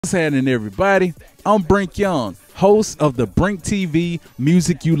What's happening, everybody? I'm Brink Young, host of the BrinkTV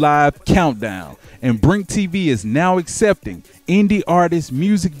Music You Live Countdown, and BrinkTV is now accepting indie artist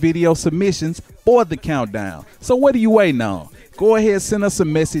music video submissions for the countdown. So what are you waiting on? Go ahead, send us a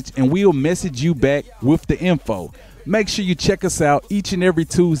message, and we'll message you back with the info. Make sure you check us out each and every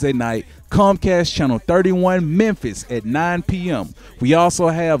Tuesday night, Comcast Channel 31 Memphis at 9 p.m. We also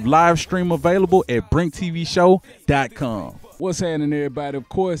have live stream available at BrinkTVShow.com. What's happening, everybody? Of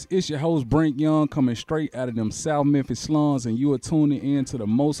course, it's your host, Brink Young, coming straight out of them South Memphis slums, and you are tuning in to the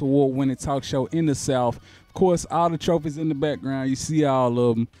most award-winning talk show in the South. Of course, all the trophies in the background, you see all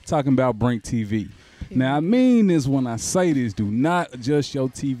of them, talking about Brink TV. Now, I mean this when I say this. Do not adjust your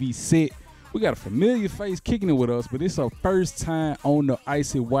TV set. We got a familiar face kicking it with us, but it's our first time on the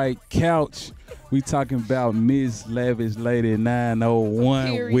icy white couch. We talking about Miss Lavish Lady 901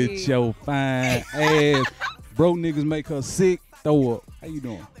 Period. With your fine ass. Broke niggas make her sick. Throw up. How you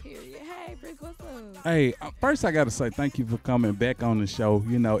doing? Period. Hey, Brink, what's up? Hey, first I got to say thank you for coming back on the show.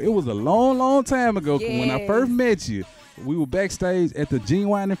 You know, it was a long, long time ago when I first met you. We were backstage at the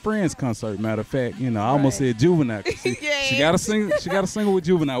Juvenile and Friends concert. Matter of fact, you know, I almost said Juvenile. She got a single. She got a single with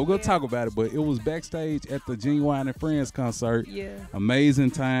Juvenile. We're gonna talk about it, but it was backstage at the Juvenile and Friends concert. Yeah.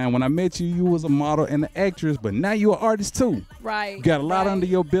 Amazing time. When I met you, you was a model and an actress, but now you're an artist too. Right. You got a lot under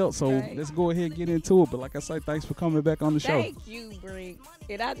your belt, so let's go ahead and get into it. But like I say, thanks for coming back on the show. Thank you, Brink.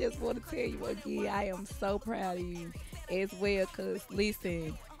 And I just want to tell you again, I am so proud of you as well. Cause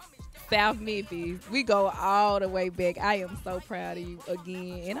listen, South Memphis, we go all the way back. I am so proud of you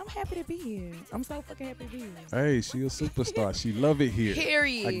again, and I'm happy to be here. I'm so fucking happy to be here. Hey, she a superstar. She love it here.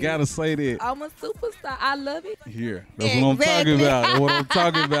 Period. I gotta say that. I'm a superstar. I love it. Here. That's what I'm talking about. That's what I'm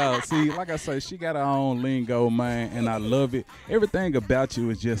talking about. See, like I say, she got her own lingo, man, and I love it. Everything about you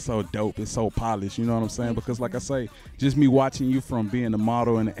is just so dope. It's so polished, you know what I'm saying? Because like I say, just me watching you from being a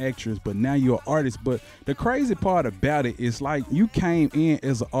model and an actress, but now you're an artist. But the crazy part about it is like you came in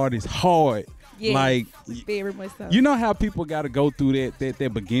as an artist hard. Yeah, like very much so. You know how people got to go through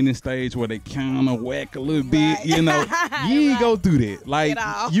that beginning stage where they kind of whack a little bit, you know. You ain't go through that. Like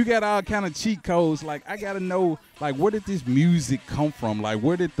you got all kind of cheat codes. Like I got to know, like, where did this music come from? Like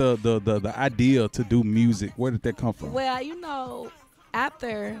where did the idea to do music, where did that come from? Well, you know,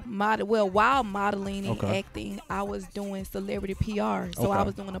 while modeling and acting, I was doing celebrity PR. So I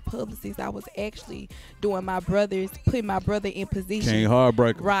was doing a publicist. I was actually doing putting my brother in position. King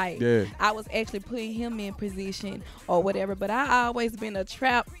Heartbreaker. Right. Yeah. I was actually putting him in position or whatever. But I always been a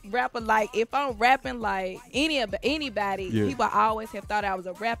trap rapper. Like if I'm rapping like anybody, people always have thought I was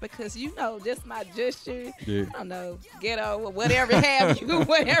a rapper because you know just my gesture. Yeah. I don't know, ghetto or whatever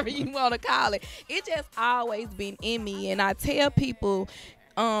whatever you want to call it. It just always been in me, and I tell people.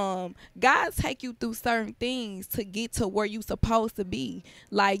 God take you through certain things to get to where you supposed to be.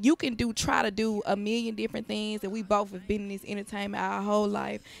 Like you can try to do a million different things, and we both have been in this entertainment our whole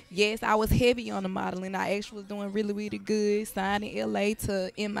life. Yes, I was heavy on the modeling. I actually was doing really, really good, signed in LA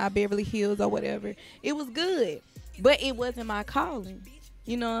to in my Beverly Hills or whatever. It was good, but it wasn't my calling.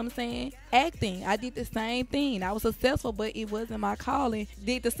 You know what I'm saying? Acting, I did the same thing. I was successful, but it wasn't my calling.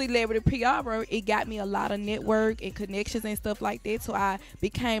 Did the celebrity PR, it got me a lot of network and connections and stuff like that. So I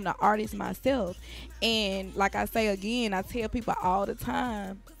became the artist myself. And like I say again, I tell people all the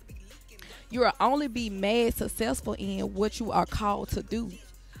time, you'll only be mad successful in what you are called to do.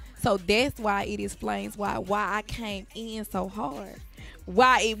 So that's why it explains why I came in so hard.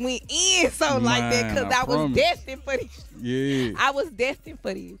 Why it went in so like that, because I was destined for this. Yeah. I was destined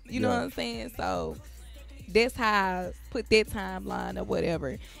for this. You know what I'm saying? So that's how I put that timeline or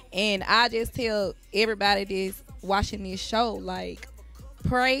whatever. And I just tell everybody that's watching this show, like,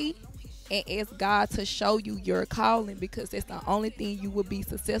 pray and ask God to show you your calling, because that's the only thing you will be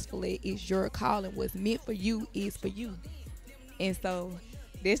successful at is your calling. What's meant for you is for you. And so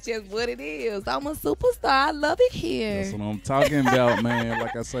that's just what it is. I'm a superstar. I love it here. That's what I'm talking about, man.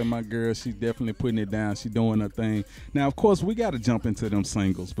 Like I say, my girl, she's definitely putting it down. She's doing her thing. Now, of course, we got to jump into them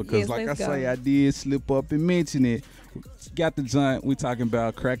singles because, like I say, I did slip up and mention it. Got the joint. We talking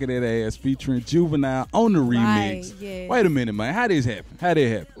about Crack of That Ass featuring Juvenile on the remix. Yes. Wait a minute, man. How this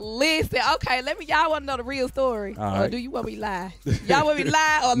happen? Listen, okay, y'all want to know the real story. All right. Or do you want me to lie? Y'all want me to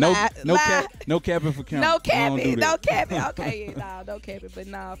lie or lie? No capping for camera. No capping. No capping. Okay, no capping. But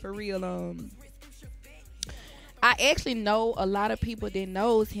nah, for real, I actually know a lot of people that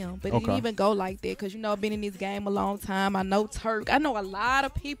knows him, but it didn't even go like that because, you know, I've been in this game a long time. I know Turk. I know a lot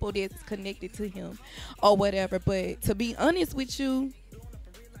of people that's connected to him or whatever. But to be honest with you,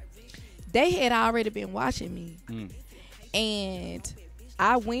 they had already been watching me. And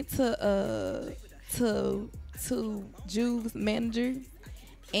I went to Juve's manager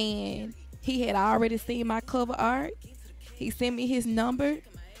And he had already seen my cover art. He sent me his number.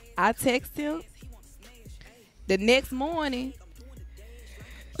 I text him. The next morning,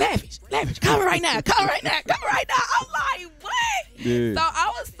 Lavish, come right now. I'm like, what? Yeah. So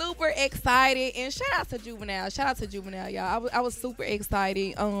I was super excited. And shout out to Juvenile, y'all. I was super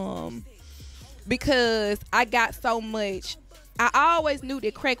excited because I got so much. I always knew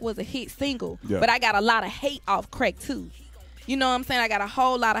that Crack was a hit single, but I got a lot of hate off Crack too. You know what I'm saying? I got a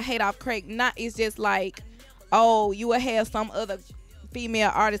whole lot of hate off Crack. Not it's just like, oh, you will have some other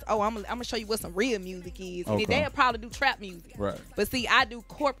female artist. Oh, I'm gonna show you what some real music is. And they'll probably do trap music. Right. But see, I do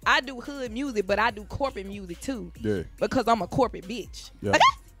hood music, but I do corporate music too. Yeah. Because I'm a corporate bitch. Yeah.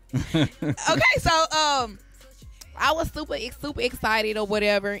 Okay, so I was super excited or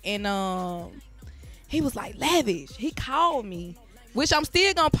whatever, and he was like, Lavish. He called me, which I'm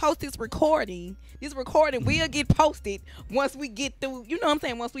still gonna post this recording. This recording will get posted once we get through, you know what I'm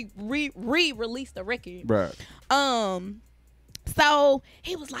saying, once we re-release the record. Right. So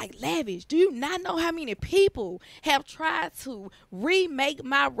he was like, Lavish, do you not know how many people have tried to remake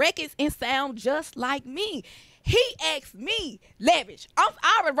my records and sound just like me? He asked me, Lavish, I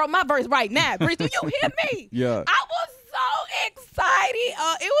already wrote my verse right now. Brink, do you hear me? Yeah. I was so excited.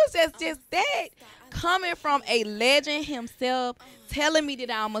 It was just that coming from a legend himself, telling me that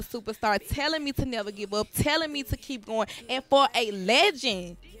I'm a superstar, telling me to never give up, telling me to keep going. And for a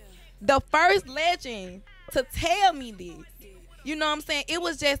legend, the first legend to tell me this, you know what I'm saying? It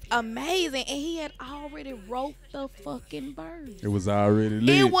was just amazing. And he had already wrote the fucking verse. It was already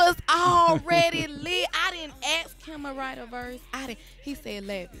lit. It was already lit. I didn't ask him to write a verse. He said,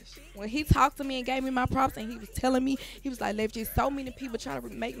 Lavish. When he talked to me and gave me my props and he was telling me, he was like, Lavish, so many people try to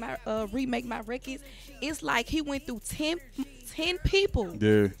remake my records. It's like he went through 10 people.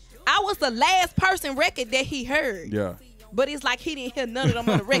 Yeah. I was the last person record that he heard. Yeah. But it's like he didn't hear none of them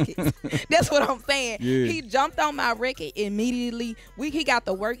other records. That's what I'm saying. Yeah. He jumped on my record immediately. He got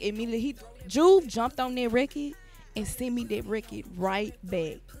the work immediately. Juve jumped on that record and sent me that record right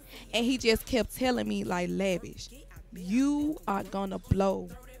back. And he just kept telling me, like, Lavish, you are gonna blow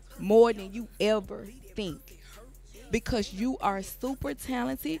more than you ever think. Because you are super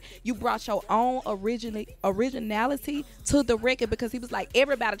talented. You brought your own originality to the record, because he was like,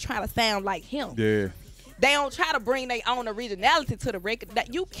 everybody trying to sound like him. Yeah. They don't try to bring their own originality to the record.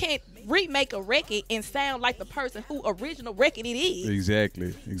 That you can't remake a record and sound like the person who original record it is.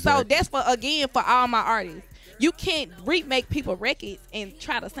 Exactly. So that's for all my artists. You can't remake people records and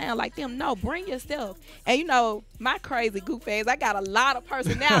try to sound like them. No, bring yourself. And you know, my crazy goof ass, I got a lot of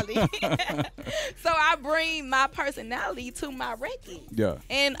personality. So I bring my personality to my record. Yeah.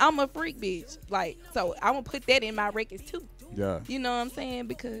 And I'm a freak bitch. Like, so I'm gonna put that in my records too. Yeah. You know what I'm saying?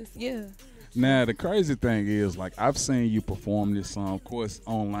 Because Now, the crazy thing is, like, I've seen you perform this song, of course,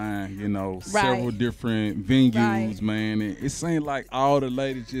 online, you know, several different venues, man. And it seemed like all the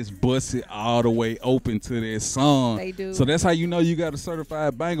ladies just bust it all the way open to their song. They do. So that's how you know you got a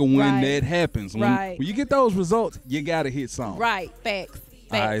certified banger when that happens. When you get those results, you got to hit song. Right, facts.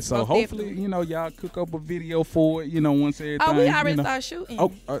 All right, so hopefully, you know, y'all cook up a video for it, you know, once everything. Oh, we already started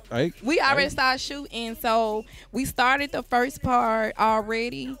shooting. We already started shooting. So we started the first part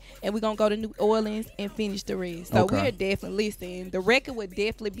already, and we're going to go to New Orleans and finish the rest. So we're definitely listening. The record would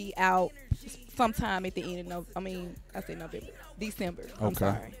definitely be out sometime at the end of December. I'm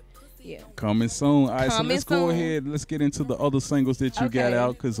sorry. Yeah. Coming soon. All right, so let's go ahead. Let's get into the other singles that you got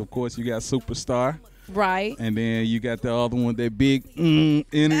out, because, of course, you got Superstar. Right. And then you got the other one, that big energy.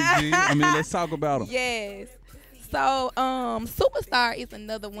 I mean, let's talk about them. Yes. So, Superstar is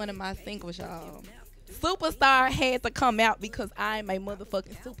another one of my singles, y'all. Superstar had to come out because I'm a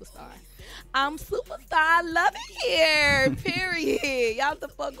motherfucking superstar. I'm superstar. I love it here. Period. Y'all the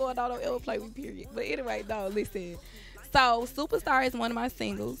fuck going on? Don't ever play with period. But anyway, no, listen. So, Superstar is one of my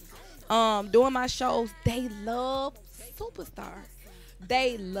singles. Doing my shows, they love Superstar.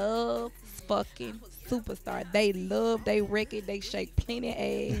 They love fucking Superstar. They love they record. They shake plenty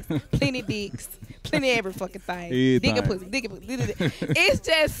ass, plenty dicks, plenty every fucking thing. Dick and pussy. It's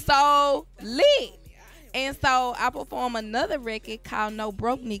just so lit. And so I perform another record called No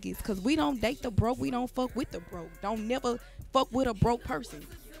Broke Niggas, because we don't date the broke. We don't fuck with the broke. Don't never fuck with a broke person,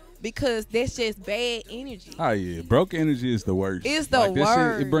 because that's just bad energy. Oh yeah, broke energy is the worst. It's the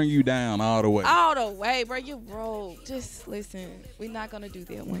worst. It bring you down all the way. All the way, bro. You broke. Just listen. We're not gonna do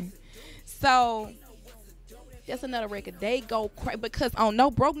that one. So that's another record. They go crazy, because on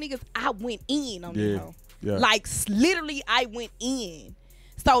No Broke Niggas, I went in on them. Yeah. Like literally, I went in.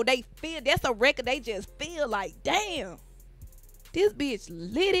 So they feel that's a record. They just feel like, damn, this bitch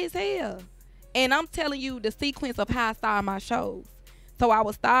lit as hell. And I'm telling you the sequence of how I started my shows. So I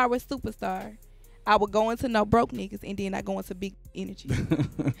would start with superstar. I would go into no broke niggas, and then I go into big energy.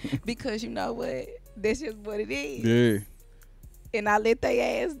 Because you know what? That's just what it is. Yeah. And I let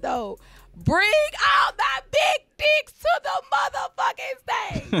they ass know. Bring all my big dicks to the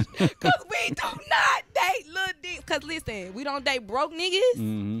motherfucking stage. Because we do not date little dicks. Because listen, we don't date broke niggas.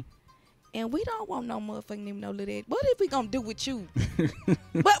 Mm-hmm. And we don't want no motherfucking nigga, no little ass. What if we gonna do with you?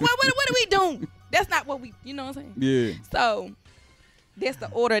 what are we doing? That's not what we, you know what I'm saying? Yeah. So, that's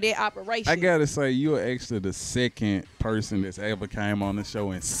the order of their operation. I gotta say, you're actually the second person that's ever came on the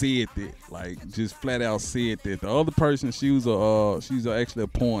show and said that, like, just flat out said that. The other person, she's actually a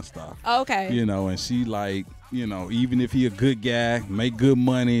porn star. Okay. You know, and she like, you know, even if he a good guy, make good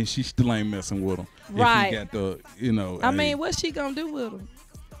money, she still ain't messing with him. Right. If he got the, you know. I mean, what's she gonna do with him?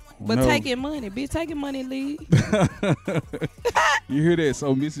 But no. taking money, bitch, taking money and leave. You hear that?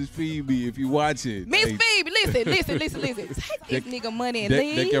 So, Mrs. Phoebe, if you watch it. Miss Phoebe, listen. Take this nigga money and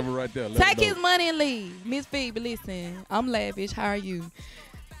leave. That camera right there. Take his money and leave. Miss Phoebe, listen. I'm Lavish. How are you?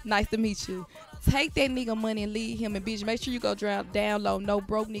 Nice to meet you. Take that nigga money and leave him. And, bitch, make sure you go download No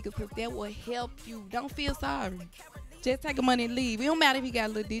Broke Niggas, because that will help you. Don't feel sorry. Just take the money and leave. It don't matter if he got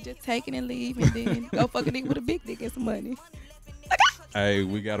a little dick. Just take it and leave, and then go fuck a nigga with a big dick and some money. Hey,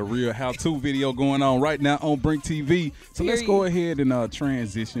 we got a real how-to video going on right now on BrinkTV. So let's go ahead and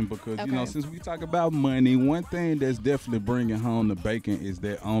transition because, you know, since we talk about money, one thing that's definitely bringing home the bacon is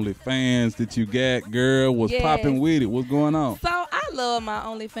that Onlyfans that you got. Girl, what's popping with it? What's going on? So I love my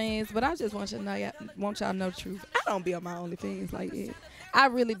Onlyfans, but I just want y'all to know the truth. I don't be on my Onlyfans like that. I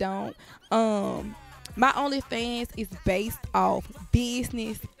really don't. My OnlyFans is based off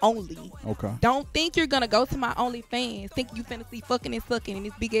business only. Okay. Don't think you're gonna go to my OnlyFans. Think you finna see fucking and sucking and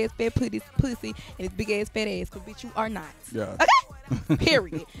this big ass fat pussy and this big ass fat ass. Cause bitch, you are not. Yeah. Okay.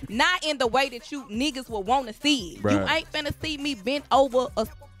 Period. Not in the way that you niggas will want to see it. Right. You ain't finna see me bent over or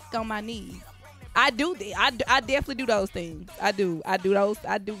on my knees. I do that. I definitely do those things. I do those.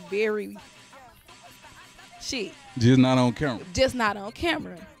 I do very shit. Just not on camera. Just not on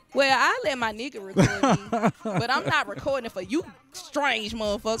camera. Well, I let my nigga record me, but I'm not recording for you strange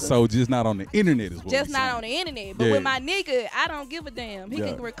motherfuckers. So just not on the internet is what just not on the internet. But with my nigga, I don't give a damn. He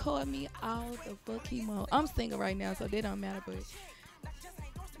can record me all the fuck he want. I'm single right now, so that don't matter. But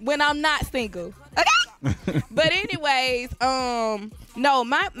when I'm not single, okay. But anyways, no,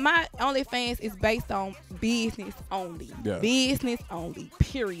 my OnlyFans is based on business only. Yeah. Business only,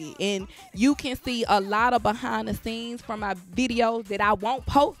 period. And you can see a lot of behind the scenes from my videos that I won't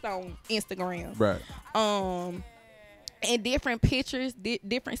post on Instagram. Right. And different pictures,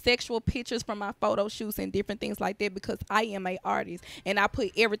 different sexual pictures from my photo shoots and different things like that because I am an artist and I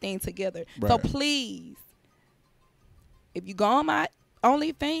put everything together. Right. So please, if you go on my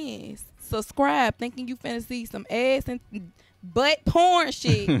OnlyFans, subscribe thinking you finna see some ass and butt porn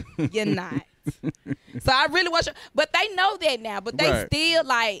shit. You're not. So I really want you, but they know that now, but they still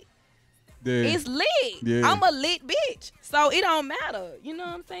like, it's lit. Yeah. I'm a lit bitch, so it don't matter. You know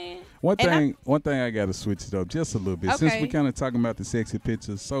what I'm saying? One thing I gotta switch it up just a little bit since we kind of talking about the sexy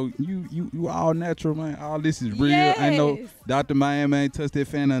pictures. So you all natural, man. All this is real. Yes. I know Dr. Miami ain't touched that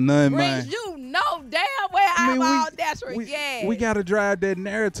fan or nothing, man. You know damn well I'm all natural. We gotta drive that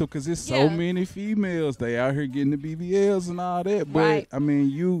narrative because there's so many females they out here getting the BBLs and all that. But I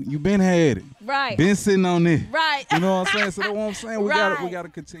mean, you been had it, right? Been sitting on it, right? You know what I'm saying? So that's what I'm saying. We gotta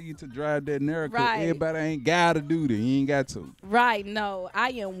continue to drive that narrative. Right. Everybody ain't gotta do that. You ain't got to. Right. No, I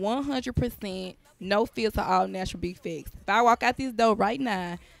am 100% no filter, all natural big facts. If I walk out this door right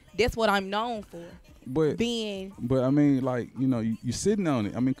now, that's what I'm known for. But I mean, like, you know, you sitting on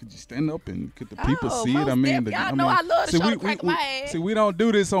it. I mean, could you stand up and could the people see it? I mean, y'all know I love to show crack my ass. See, we don't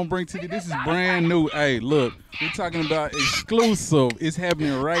do this on BrinkTV. This is brand new. Hey, look, we're talking about exclusive. It's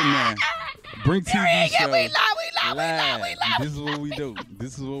happening right now. BrinkTV show. We live. This is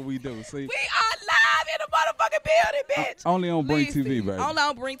what we do. See, we are live in the motherfucking building, bitch. Only on BrinkTV, baby. Only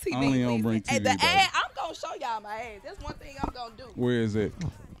on BrinkTV. Only on BrinkTV. And the ad, I'm gonna show y'all my ass. That's one thing I'm gonna do. Where is it?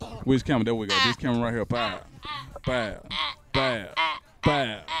 Which camera? There we go. This camera right here. Pow.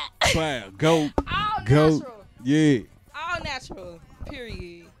 Go. All natural. Yeah. All natural.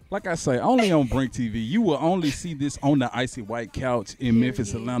 Period. Like I say, only on BrinkTV. You will only see this on the icy white couch in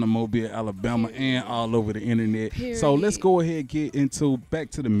Memphis, Atlanta, Mobile, Alabama, and all over the internet. So let's go ahead and get back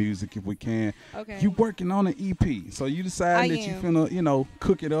to the music if we can. Okay. You working on an EP. So you decided that you finna, you know,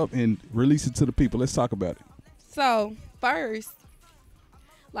 cook it up and release it to the people. Let's talk about it. So first,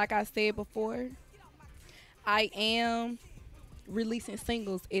 like I said before, I am releasing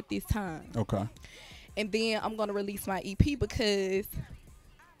singles at this time. Okay. And then I'm going to release my EP because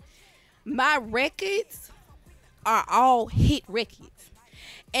my records are all hit records.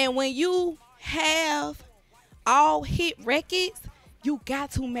 And when you have all hit records, you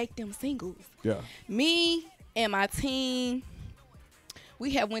got to make them singles. Yeah. Me and my team,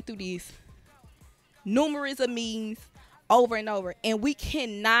 we have went through these numerous of means over and over, and we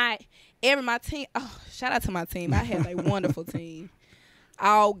cannot. My team. Oh, shout out to my team. I have a wonderful team,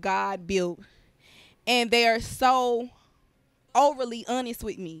 all God built, and they are so overly honest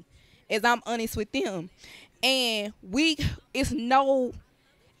with me, as I'm honest with them. And it's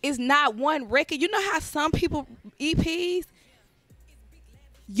not one record. You know how some people EPs,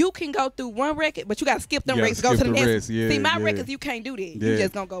 you can go through one record, but you gotta skip them records, go to the next. Yeah, see, my records, you can't do that. You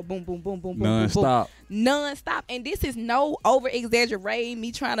just gonna go boom, boom, boom, boom, boom, non-stop. boom, boom. Non-stop. And this is no over-exaggerating,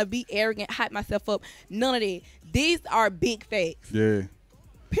 me trying to be arrogant, hype myself up. None of that. These are big facts. Yeah.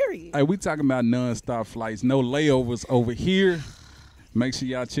 Period. Hey, we talking about non-stop flights, no layovers over here. Make sure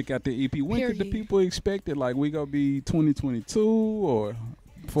y'all check out the EP. When could the people expect it? Like, we gonna be 2022 or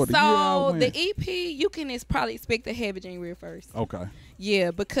for the year? So the EP, you can probably expect to have it January 1st. Okay.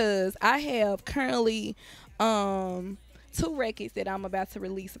 Yeah, because I have currently 2 records that I'm about to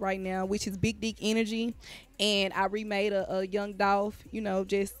release right now, which is Big Dick Energy, and I remade a Young Dolph. You know,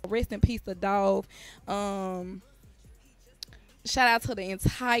 just rest in peace to Dolph. Shout out to the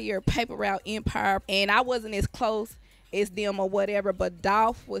entire Paper Route Empire, and I wasn't as close as them or whatever, but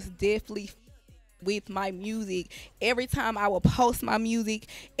Dolph was definitely with my music. Every time I would post my music,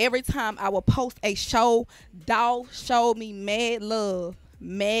 every time I would post a show, Dolph showed me mad love.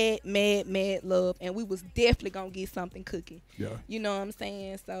 Mad love. And we was definitely gonna get something cooking. Yeah. You know what I'm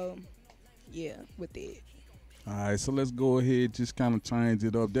saying? So yeah, with that. All right, so let's go ahead, just kind of change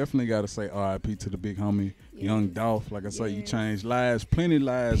it up. Definitely got to say RIP to the big homie, Young Dolph. Like I say, you changed lives, plenty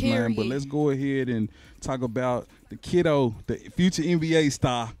lives, man. But let's go ahead and talk about the kiddo, the future NBA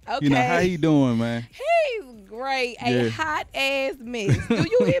star. Okay. You know, how he doing, man? He's great. A hot ass mess. Do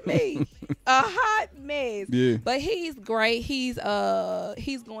you hear me? A hot mess. Yeah. But he's great. He's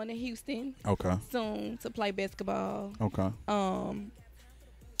going to Houston. Okay. Soon to play basketball. Okay.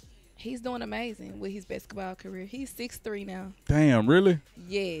 He's doing amazing with his basketball career. He's 6'3" now. Damn, really?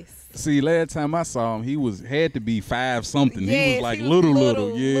 Yes. See, last time I saw him, he had to be 5 something. Yes, he was like he was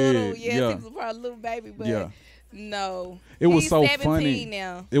little. Yeah. Yes, yeah. he was probably a little baby, but no. It was He's so 17 funny.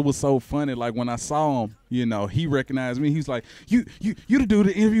 Now. It was so funny. Like when I saw him, you know, he recognized me. He was like, "You the dude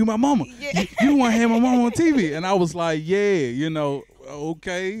that interviewed my mama. Yeah. You the one had my mama on TV." And I was like, "Yeah, you know,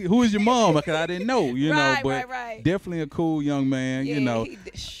 okay. Who is your mom?" Because I didn't know, you know. But definitely a cool young man. Yeah, you know.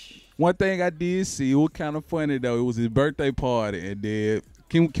 One thing I did see, it was kind of funny though. It was his birthday party, and then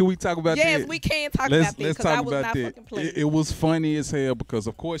can we talk about that? Yes, we can talk about that because I was not fucking playing. It was funny as hell because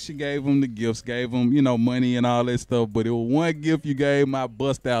of course she gave him the gifts, gave him, you know, money and all that stuff. But it was one gift you gave him, I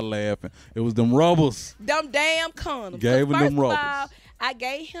bust out laughing. It was them rubbers. Them damn condoms. Gave him them rubbers. I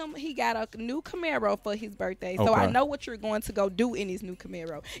gave him, he got a new Camaro for his birthday. So I know what you're going to go do in his new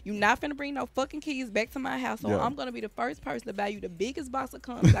Camaro. You're not finna bring no fucking keys back to my house. So I'm going to be the first person to buy you the biggest box of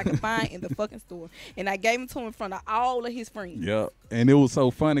condoms I can find in the fucking store. And I gave them to him in front of all of his friends. Yeah. And it was so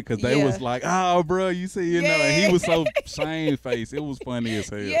funny because they was like, "Oh, bro, you see, you know," and he was so shamefaced. It was funny as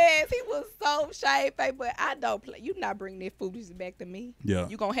hell. Yes, he was so shamefaced, but I don't play. You not bringing that foolishness back to me. Yeah.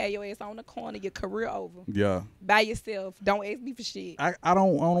 You going to have your ass on the corner, your career over. Yeah. By yourself. Don't ask me for shit. I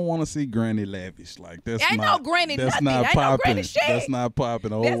don't want to see Granny Lavish. Like that's ain't not no Granny that's nothing. not Ain't popping. no Granny shit. That's not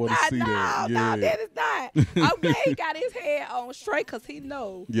popping. I don't want to see that. No, that is not. I'm glad he got his head on straight because he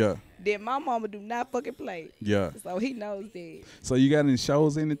knows that my mama do not fucking play. Yeah. So he knows that. So you got any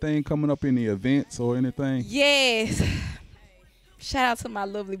shows, anything coming up, any events or anything? Yes. Shout out to my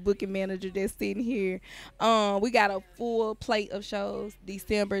lovely booking manager that's sitting here. We got a full plate of shows.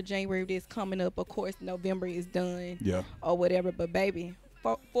 December, January that's coming up. Of course, November is done. Yeah. Or whatever. But baby,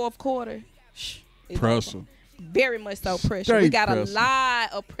 fourth quarter. Pressure. Very much so pressure. Straight we got pressure. a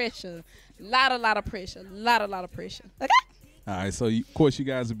lot of pressure. Lot of pressure. Lot of pressure. Okay? All right, so of course you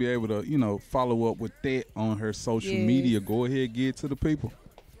guys will be able to, you know, follow up with that on her social media. Go ahead, get it to the people.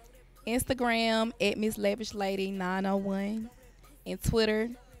 Instagram at Miss Lavish Lady 901 and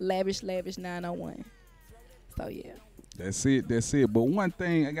Twitter Lavish 901. So yeah. That's it. But one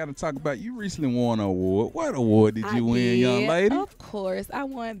thing I got to talk about, you recently won an award. What award did you win, young lady? Of course, I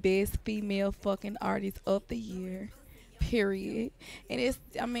won Best Female Fucking Artist of the Year. Period. And it's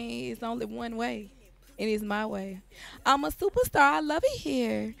only one way. It is my way. I'm a superstar. I love it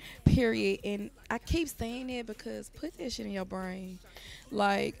here. Period. And I keep saying it because put that shit in your brain.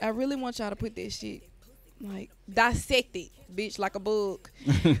 Like, I really want y'all to put that shit, like, dissect it, bitch, like a book.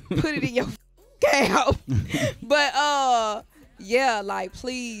 Put it in your cow. But, yeah, like,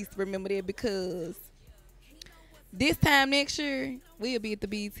 please remember that because This time next year, we'll be at the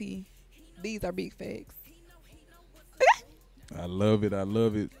BT. These are big facts. I love it. I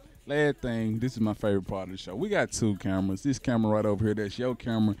love it. Last thing, this is my favorite part of the show. We got 2 cameras. This camera right over here, that's your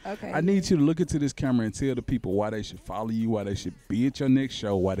camera. Okay. I need you to look into this camera and tell the people why they should follow you, why they should be at your next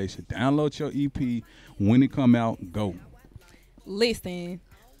show, why they should download your EP when it come out. Go. Listen.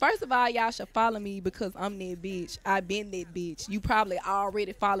 First of all, y'all should follow me because I'm that bitch. I been that bitch. You probably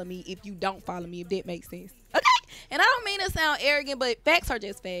already follow me if you don't follow me, if that makes sense. Okay? And I don't mean to sound arrogant, but facts are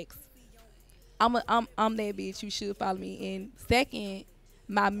just facts. I'm that bitch. You should follow me. And second,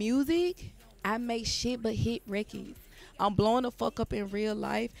 my music, I make shit but hit records. I'm blowing the fuck up in real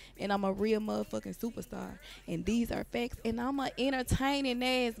life, and I'm a real motherfucking superstar. And these are facts, and I'm an entertaining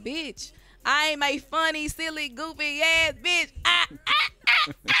ass bitch. I ain't a funny, silly, goofy ass bitch.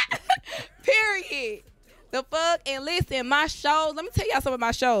 Period. The fuck? And listen, my shows, let me tell y'all some of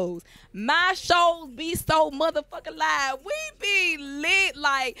my shows. My shows be so motherfucking live. We be lit.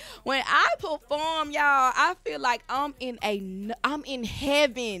 Like, when I perform, y'all, I feel like I'm in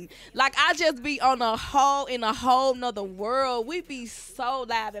heaven. Like, I just be in a whole nother world. We be so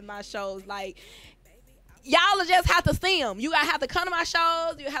live in my shows. Like, y'all will just have to see them. You gotta have to come to my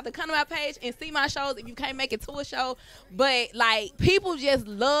shows. You have to come to my page and see my shows if you can't make it to a show. But like, people just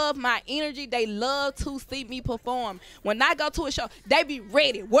love my energy. They love to see me perform. When I go to a show, they be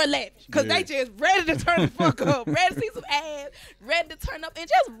ready. We're Lavish, cause they just ready to turn the fuck up, ready to see some ass, ready to turn up, and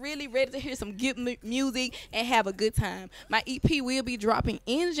just really ready to hear some good music and have a good time. My EP will be dropping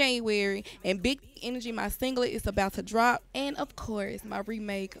in January, and Big Energy, my single, is about to drop, and of course, my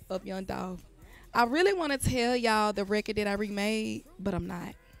remake of Young Dolph. I really want to tell y'all the record that I remade, but I'm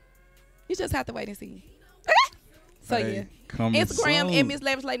not. You just have to wait and see. So yeah, Instagram at Miss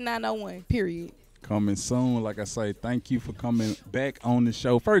Lavish Lady 901. Period. Coming soon. Like I say, thank you for coming back on the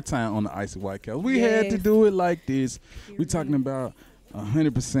show. First time on the Icy White Couch. We had to do it like this. We talking about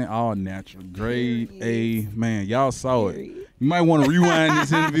 100% all natural, grade A. Man, y'all saw it. You might want to rewind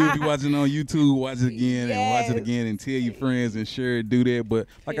this interview if you're watching on YouTube. Watch it again and watch it again and tell your friends and share it. Do that. But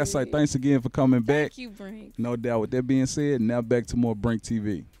like I say, thanks again for coming back. Thank you, Brink. No doubt. With that being said, now back to more Brink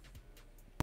TV.